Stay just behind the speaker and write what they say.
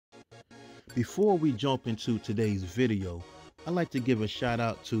Before we jump into today's video, I'd like to give a shout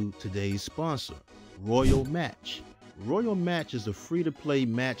out to today's sponsor, Royal Match. Royal Match is a free-to-play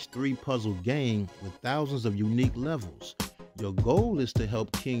match 3 puzzle game with thousands of unique levels. Your goal is to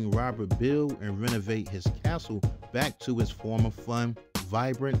help King Robert build and renovate his castle back to its former fun,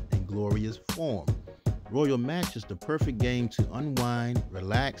 vibrant, and glorious form. Royal Match is the perfect game to unwind,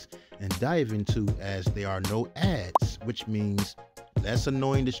 relax, and dive into as there are no ads, which means less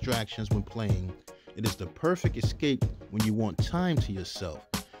annoying distractions when playing. It is the perfect escape when you want time to yourself.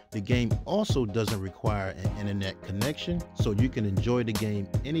 The game also doesn't require an internet connection, so you can enjoy the game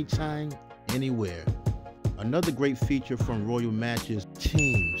anytime, anywhere. Another great feature from Royal Match is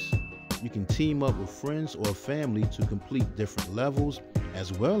teams. You can team up with friends or family to complete different levels,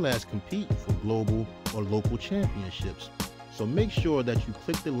 as well as compete for global or local championships. So make sure that you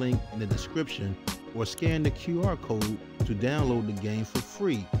click the link in the description or scan the QR code to download the game for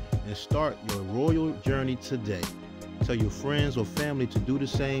free and start your royal journey today. Tell your friends or family to do the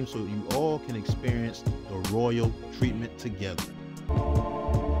same so you all can experience the royal treatment together.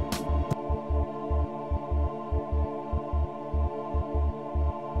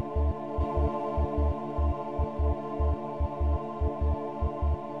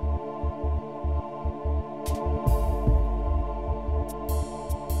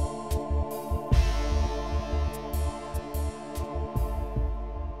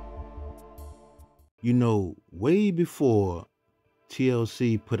 You know, way before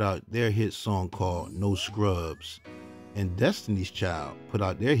TLC put out their hit song called No Scrubs, and Destiny's Child put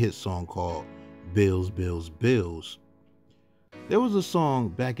out their hit song called Bills, Bills, Bills, there was a song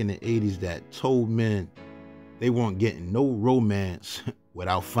back in the 80s that told men they weren't getting no romance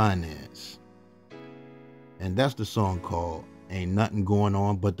without finance. And that's the song called Ain't Nothing Going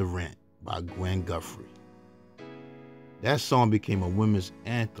On But the Rent by Gwen Guthrie. That song became a women's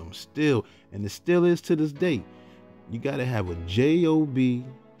anthem still, and it still is to this day. You gotta have a J-O-B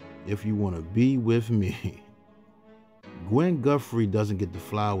if you wanna be with me. Gwen Guthrie doesn't get the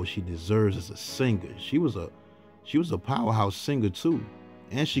flowers she deserves as a singer. She was a powerhouse singer too.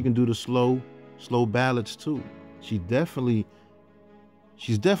 And she can do the slow ballads too. She's definitely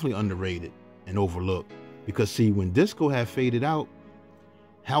underrated and overlooked. Because see, when disco had faded out,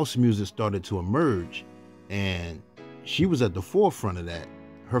 house music started to emerge, and she was at the forefront of that.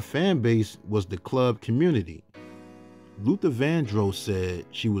 Her fan base was the club community. Luther Vandross said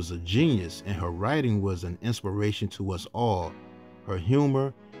she was a genius and her writing was an inspiration to us all. Her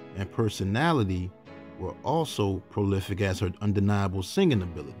humor and personality were also prolific as her undeniable singing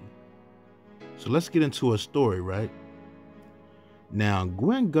ability. So let's get into her story, right? Now,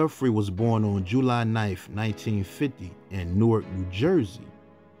 Gwen Guthrie was born on July 9th, 1950 in Newark, New Jersey.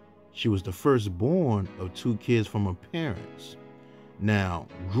 She was the firstborn of 2 kids from her parents. Now,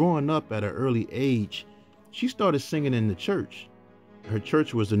 growing up at an early age, she started singing in the church. Her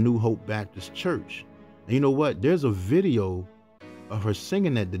church was the New Hope Baptist Church. And you know what? There's a video of her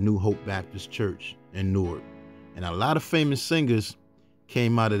singing at the New Hope Baptist Church in Newark. And a lot of famous singers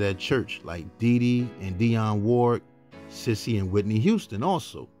came out of that church, like Dee Dee and Dionne Warwick, Sissy and Whitney Houston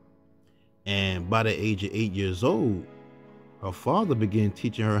also. And by the age of 8 years old, her father began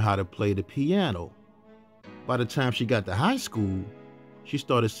teaching her how to play the piano. By the time she got to high school, she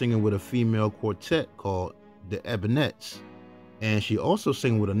started singing with a female quartet called the Ebonettes. And she also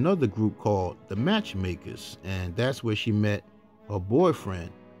sang with another group called the Matchmakers. And that's where she met her boyfriend,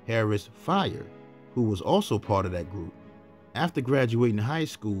 Harris Fire, who was also part of that group. After graduating high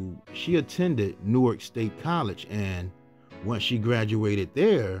school, she attended Newark State College. And once she graduated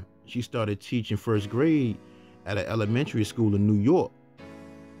there, she started teaching first grade at an elementary school in New York.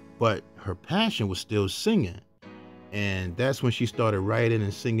 But her passion was still singing. And that's when she started writing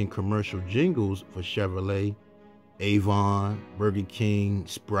and singing commercial jingles for Chevrolet, Avon, Burger King,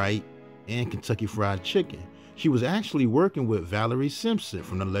 Sprite, and Kentucky Fried Chicken. She was actually working with Valerie Simpson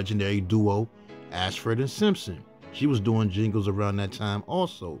from the legendary duo Ashford and Simpson. She was doing jingles around that time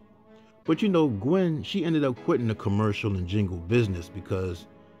also. But you know, Gwen, she ended up quitting the commercial and jingle business because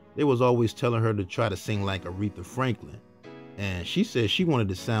they was always telling her to try to sing like Aretha Franklin. And she said she wanted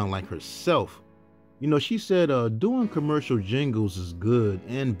to sound like herself. You know, she said doing commercial jingles is good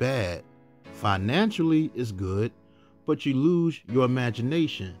and bad. Financially, it's good, but you lose your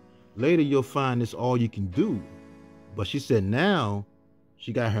imagination. Later, you'll find it's all you can do. But she said now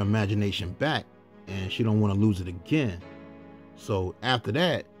she got her imagination back and she don't want to lose it again. So after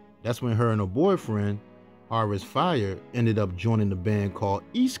that, that's when her and her boyfriend, Harris Fire, ended up joining the band called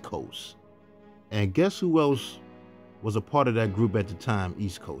East Coast. And guess who else was a part of that group at the time,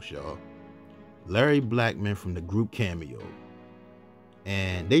 East Coast, y'all? Larry Blackman from the group Cameo.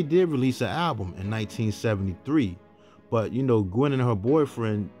 And they did release an album in 1973. But, Gwen and her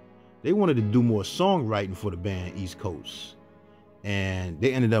boyfriend, they wanted to do more songwriting for the band East Coast. And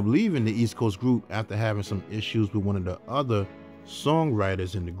they ended up leaving the East Coast group after having some issues with one of the other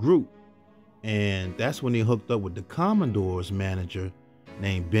songwriters in the group. And that's when they hooked up with the Commodores manager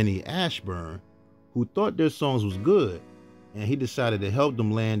named Benny Ashburn, who thought their songs was good. And he decided to help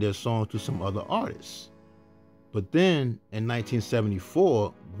them land their songs to some other artists. But then in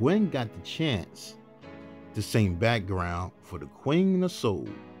 1974, Gwen got the chance to sing background for the Queen of Soul,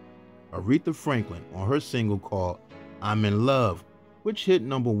 Aretha Franklin, on her single called I'm in Love, which hit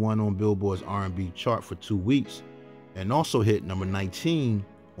 #1 on Billboard's R&B chart for 2 weeks and also hit number 19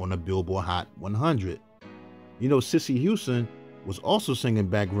 on the Billboard Hot 100. Cissy Houston was also singing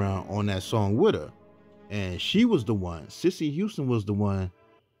background on that song with her. And Cissy Houston was the one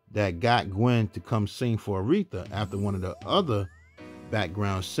that got Gwen to come sing for Aretha after one of the other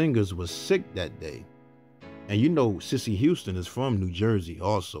background singers was sick that day. And Cissy Houston is from New Jersey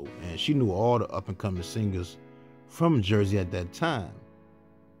also, and she knew all the up-and-coming singers from Jersey at that time.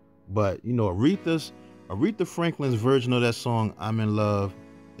 But, Aretha Franklin's version of that song, I'm in Love,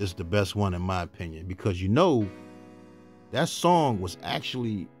 is the best one in my opinion, because that song was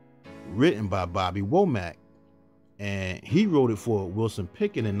actually written by Bobby Womack, and he wrote it for Wilson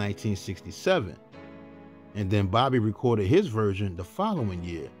Pickett in 1967. And then Bobby recorded his version the following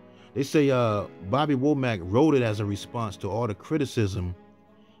year. They say Bobby Womack wrote it as a response to all the criticism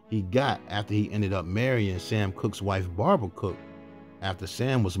he got after he ended up marrying Sam Cooke's wife, Barbara Cooke, after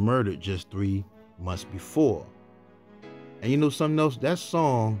Sam was murdered just 3 months before. And something else? That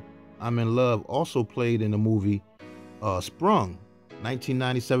song, I'm in Love, also played in the movie Sprung,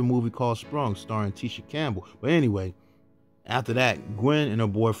 1997 movie called Sprung, starring Tisha Campbell. But anyway, after that, Gwen and her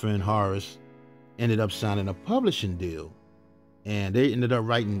boyfriend Horace ended up signing a publishing deal. And they ended up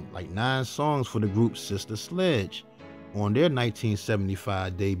writing like 9 songs for the group Sister Sledge on their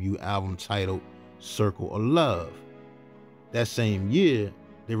 1975 debut album titled Circle of Love. That same year,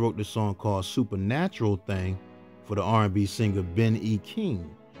 they wrote the song called Supernatural Thing for the R&B singer Ben E.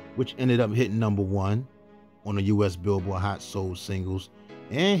 King, which ended up hitting #1 on the US Billboard Hot Soul Singles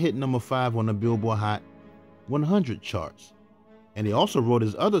and hit #5 on the Billboard Hot 100 charts. And they also wrote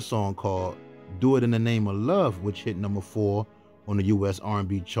his other song called Do It in the Name of Love, which hit #4 on the US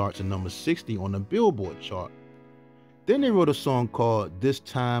R&B charts and #60 on the Billboard chart. Then they wrote a song called This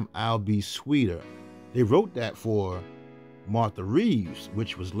Time I'll Be Sweeter. They wrote that for Martha Reeves,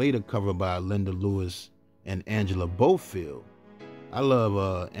 which was later covered by Linda Lewis and Angela Bofield. I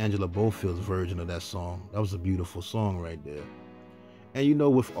love Angela Bofield's version of that song. That was a beautiful song right there.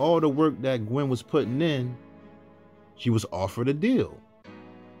 And with all the work that Gwen was putting in, she was offered a deal.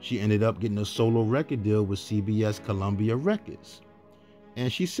 She ended up getting a solo record deal with CBS Columbia Records.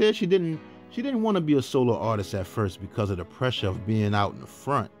 And she said she didn't want to be a solo artist at first because of the pressure of being out in the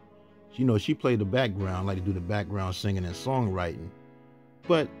front. She played the background, like to do the background singing and songwriting.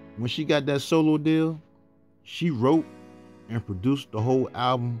 But when she got that solo deal, she wrote and produced the whole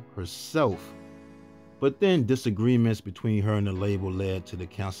album herself. But then disagreements between her and the label led to the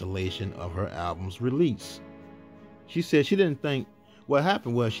cancellation of her album's release. She said what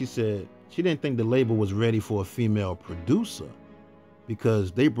happened was she didn't think the label was ready for a female producer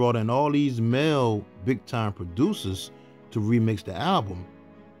because they brought in all these male big-time producers to remix the album,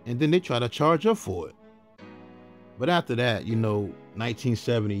 and then they tried to charge her for it. But after that,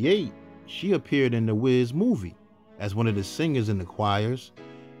 1978, she appeared in the Wiz movie as one of the singers in the choirs,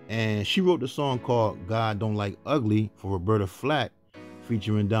 and she wrote the song called God Don't Like Ugly for Roberta Flack,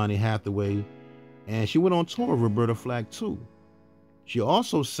 featuring Donny Hathaway, and she went on tour with Roberta Flack too. She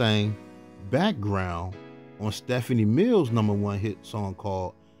also sang background on Stephanie Mills' #1 hit song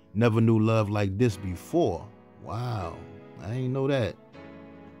called Never Knew Love Like This Before. Wow, I ain't know that.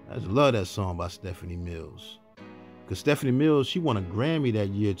 I just love that song by Stephanie Mills. Because Stephanie Mills, she won a Grammy that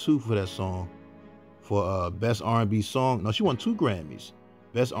year too for that song, for Best R&B Song. No, she won 2 Grammys,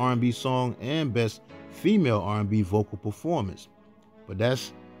 Best R&B Song and Best Female R&B Vocal Performance. But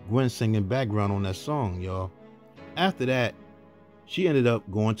that's Gwen singing background on that song, y'all. After that, she ended up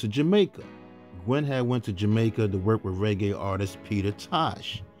going to Jamaica. Gwen had went to Jamaica to work with reggae artist Peter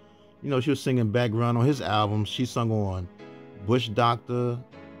Tosh. She was singing background on his albums. She sung on Bush Doctor,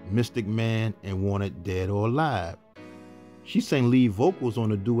 Mystic Man, and Wanted Dead or Alive. She sang lead vocals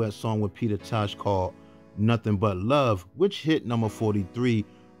on a duet song with Peter Tosh called Nothing But Love, which hit #43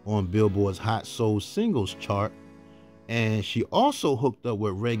 on Billboard's Hot Soul Singles chart. And she also hooked up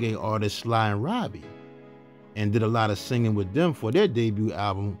with reggae artist Sly and Robbie and did a lot of singing with them for their debut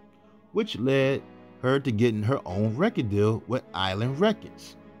album, which led her to getting her own record deal with Island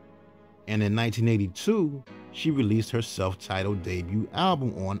Records. And in 1982, she released her self-titled debut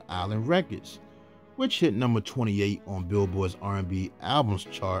album on Island Records, which hit number 28 on Billboard's R&B albums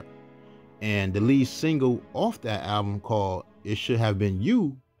chart. And the lead single off that album, called It Should Have Been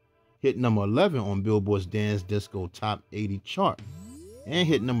You, hit number 11 on Billboard's Dance Disco Top 80 chart and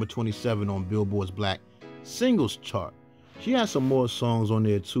hit number 27 on Billboard's Black Singles chart. She has some more songs on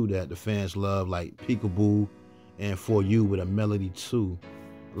there too that the fans love, like Peekaboo and For You with a Melody too.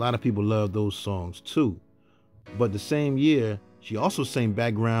 A lot of people love those songs too. But the same year, she also sang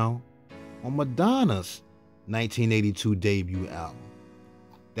background on Madonna's 1982 debut album.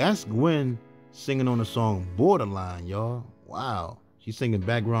 That's Gwen singing on the song Borderline, y'all. Wow. She's singing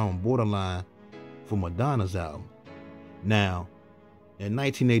background on Borderline for Madonna's album. Now, in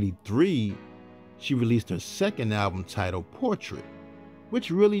 1983, she released her second album titled Portrait, which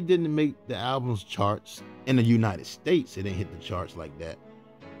really didn't make the album's charts in the United States. It didn't hit the charts like that.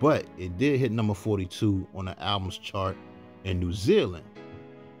 But it did hit number 42 on the album's chart in New Zealand.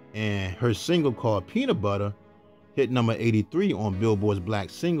 And her single called Peanut Butter hit number 83 on Billboard's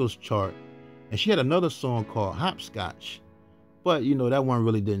Black Singles chart. And she had another song called Hopscotch. But, that one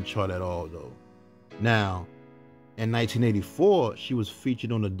really didn't chart at all, though. Now, in 1984, she was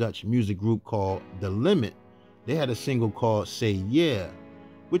featured on a Dutch music group called The Limit. They had a single called Say Yeah,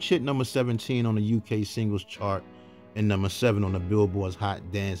 which hit number 17 on the UK singles chart and number 7 on the Billboard's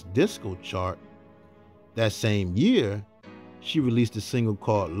Hot Dance Disco chart. That same year, she released a single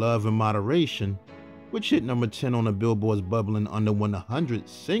called Love in Moderation, which hit number 10 on the Billboard's Bubbling Under 100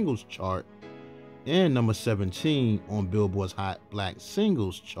 singles chart and number 17 on Billboard's Hot Black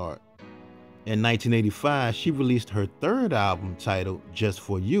Singles chart. In 1985, she released her third album titled Just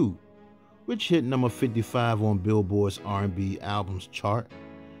For You, which hit number 55 on Billboard's R&B albums chart,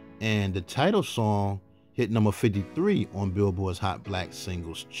 and the title song hit number 53 on Billboard's Hot Black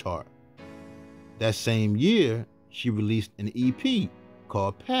Singles chart. That same year, she released an EP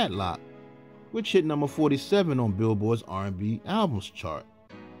called Padlock, which hit number 47 on Billboard's R&B albums chart.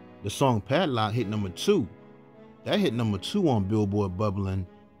 The song Padlock hit number 2. That hit number 2 on Billboard Bubbling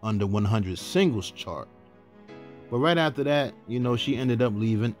Under 100 singles chart. But right after that, she ended up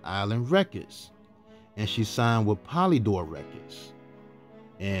leaving Island Records, and she signed with Polydor Records.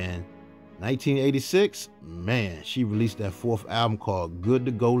 And 1986, she released that fourth album called Good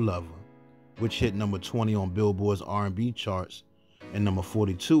to Go Lover, which hit number 20 on Billboard's R&B charts and number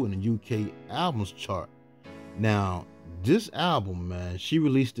 42 in the UK albums chart. Now, this album, she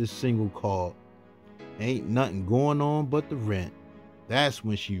released this single called Ain't Nothing Going On But the Rent. That's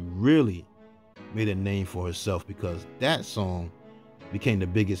when she really made a name for herself, because that song became the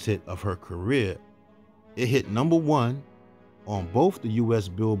biggest hit of her career. It hit number 1 on both the US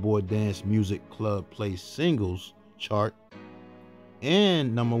Billboard Dance Music Club Play Singles chart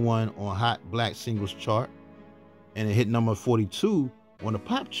and number 1 on Hot Black Singles chart, and it hit number 42 on the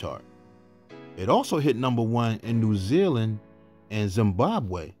pop chart. It also hit number 1 in New Zealand and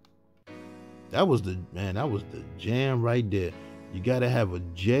Zimbabwe. That was the jam right there. You gotta have a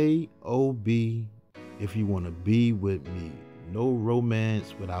J-O-B if you want to be with me. No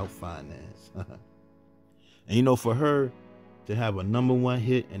romance without finance. And for her to have a number 1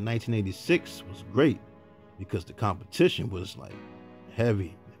 hit in 1986 was great, because the competition was like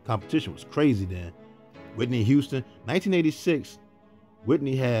heavy. The competition was crazy then. Whitney Houston, 1986,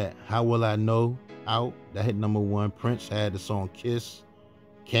 Whitney had How Will I Know out. That hit number 1. Prince had the song Kiss.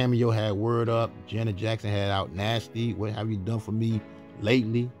 Cameo had Word Up. Janet Jackson had out Nasty. What Have You Done For Me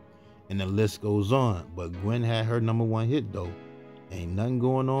Lately? And the list goes on. But Gwen had her number 1 hit though. Ain't Nothing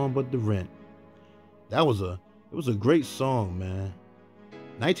Going On But the Rent. It was a great song, man.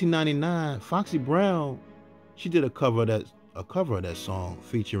 1999, Foxy Brown, she did a cover of that song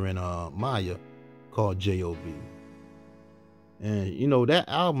featuring Maya called J.O.B. And that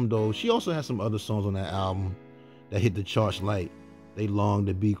album though, she also had some other songs on that album that hit the charts, like They Long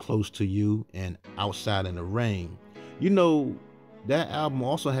to Be Close to You and Outside in the Rain. That album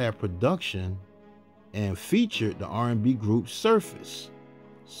also had production and featured the R&B group Surface.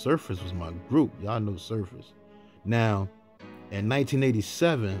 Surface was my group. Y'all know Surface. Now, in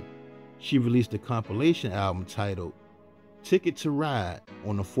 1987, she released a compilation album titled Ticket to Ride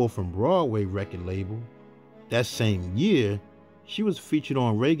on the 4th and Broadway record label. That same year, she was featured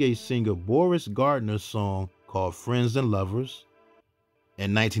on reggae singer Boris Gardner's song called Friends and Lovers.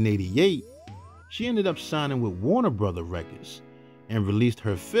 In 1988, she ended up signing with Warner Brothers Records and released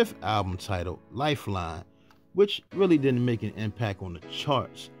her 5th album titled Lifeline, which really didn't make an impact on the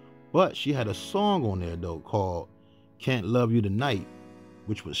charts. But she had a song on there though called Can't Love You Tonight,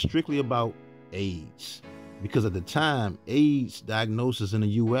 which was strictly about AIDS. Because at the time, AIDS diagnosis in the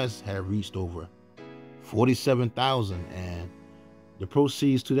US had reached over 47,000, and the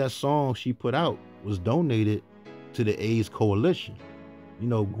proceeds to that song she put out was donated to the AIDS Coalition. You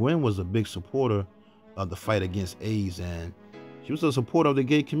know, Gwen was a big supporter of the fight against AIDS, and she was a supporter of the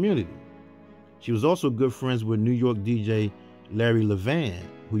gay community. She was also good friends with New York DJ Larry Levan,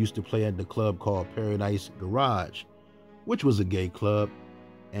 who used to play at the club called Paradise Garage, which was a gay club,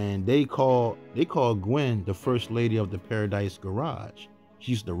 and they called Gwen the first lady of the Paradise Garage.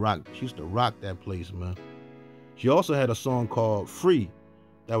 She used to rock that place, man. She also had a song called Free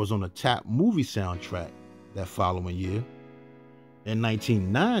that was on the Tap movie soundtrack that following year. In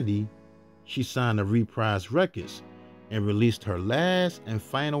 1990, she signed to Reprise Records and released her last and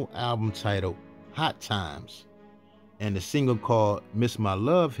final album titled Hot Times. And the single called Miss My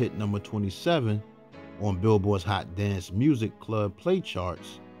Love hit number 27 on Billboard's Hot Dance Music Club play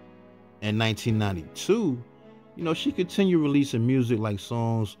charts. In 1992, you know, she continued releasing music like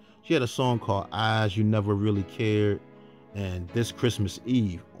songs. She had a song called Eyes You Never Really Cared and This Christmas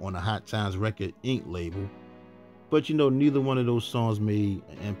Eve on the Hot Times Record Inc. label. But you know, neither one of those songs made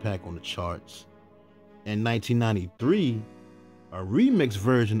an impact on the charts. In 1993, a remix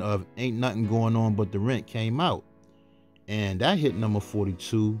version of Ain't Nothing Going On But the Rent came out, and that hit number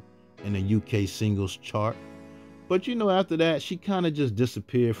 42 in the UK singles chart. But you know, after that, she kind of just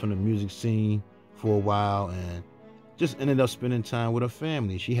disappeared from the music scene for a while and just ended up spending time with her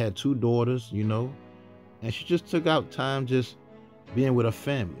family. She had 2 daughters, you know, and she just took out time just being with her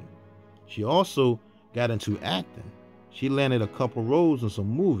family. She also got into acting. She landed a couple roles in some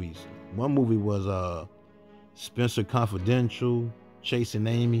movies. One movie was Spencer Confidential, Chasing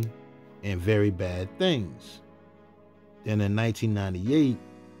Amy, and Very Bad Things. Then in 1998,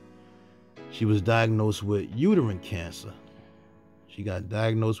 she was diagnosed with uterine cancer. She got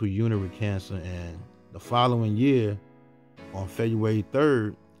diagnosed with uterine cancer, and the following year, on February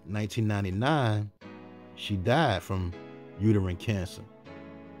 3rd, 1999, she died from uterine cancer.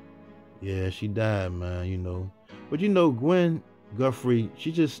 Yeah, she died, man, you know. But you know, Gwen Guthrie,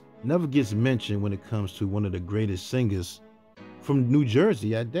 she just never gets mentioned when it comes to one of the greatest singers from New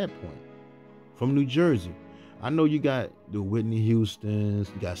Jersey at that point. From New Jersey. I know you got the Whitney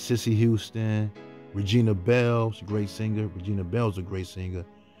Houstons, you got Cissy Houston, Regina Bell's a great singer. Regina Bell's a great singer.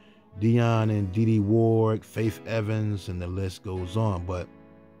 Dionne and Dee Dee Ward, Faith Evans, and the list goes on. But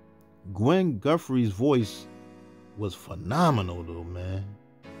Gwen Guthrie's voice was phenomenal, though, man.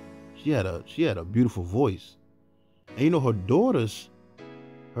 She had a beautiful voice, and you know, her daughters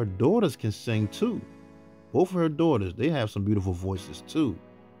can sing too. Both of her daughters, they have some beautiful voices too,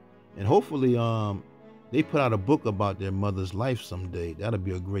 and hopefully, they put out a book about their mother's life someday. That'll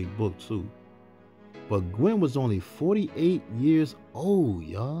be a great book too. But Gwen was only 48 years old,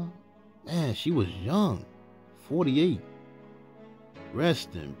 y'all. Man, she was young. 48.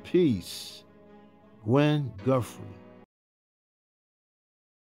 Rest in peace, Gwen Guthrie.